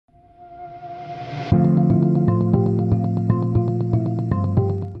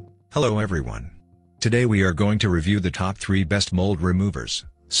Hello everyone. Today we are going to review the top 3 best mold removers,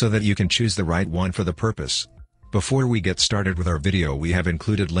 so that you can choose the right one for the purpose. Before we get started with our video, we have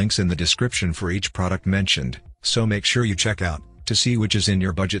included links in the description for each product mentioned, so make sure you check out, to see which is in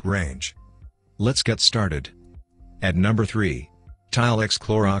your budget range. Let's get started. At number 3. Tilex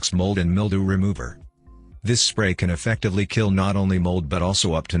Clorox Mold and Mildew Remover. This spray can effectively kill not only mold but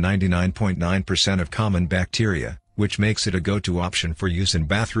also up to 99.9% of common bacteria, which makes it a go-to option for use in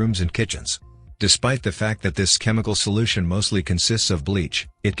bathrooms and kitchens. Despite the fact that this chemical solution mostly consists of bleach,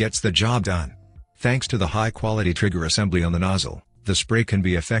 it gets the job done. Thanks to the high-quality trigger assembly on the nozzle, the spray can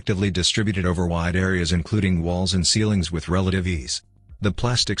be effectively distributed over wide areas including walls and ceilings with relative ease. The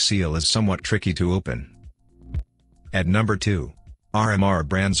plastic seal is somewhat tricky to open. At number 2. RMR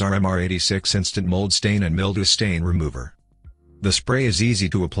Brand's RMR86 Instant Mold Stain and Mildew Stain Remover. The spray is easy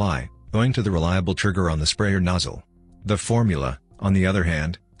to apply, owing to the reliable trigger on the sprayer nozzle. The formula, on the other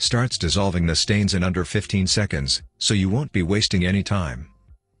hand, starts dissolving the stains in under 15 seconds, so you won't be wasting any time.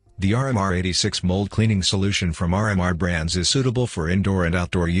 The RMR86 mold cleaning solution from RMR Brands is suitable for indoor and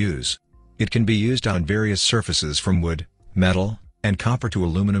outdoor use. It can be used on various surfaces from wood, metal, and copper to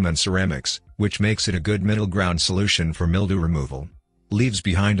aluminum and ceramics, which makes it a good middle ground solution for mildew removal. Leaves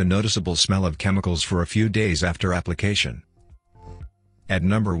behind a noticeable smell of chemicals for a few days after application. At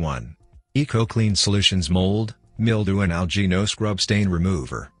number 1. EcoClean Solutions Mold, Mildew and Algae No Scrub Stain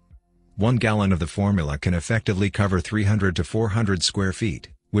Remover. 1 gallon of the formula can effectively cover 300 to 400 square feet,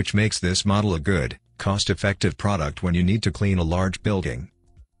 which makes this model a good, cost-effective product when you need to clean a large building.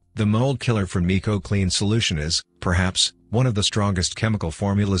 The mold killer from EcoClean solution is, perhaps, one of the strongest chemical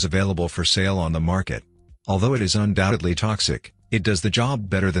formulas available for sale on the market. Although it is undoubtedly toxic, it does the job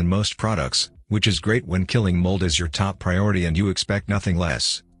better than most products, which is great when killing mold is your top priority and you expect nothing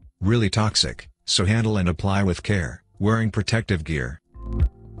less. Really toxic, so handle and apply with care, wearing protective gear.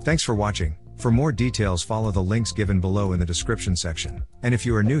 Thanks for watching. For more details, follow the links given below in the description section. And if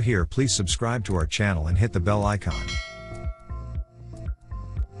you are new here, please subscribe to our channel and hit the bell icon.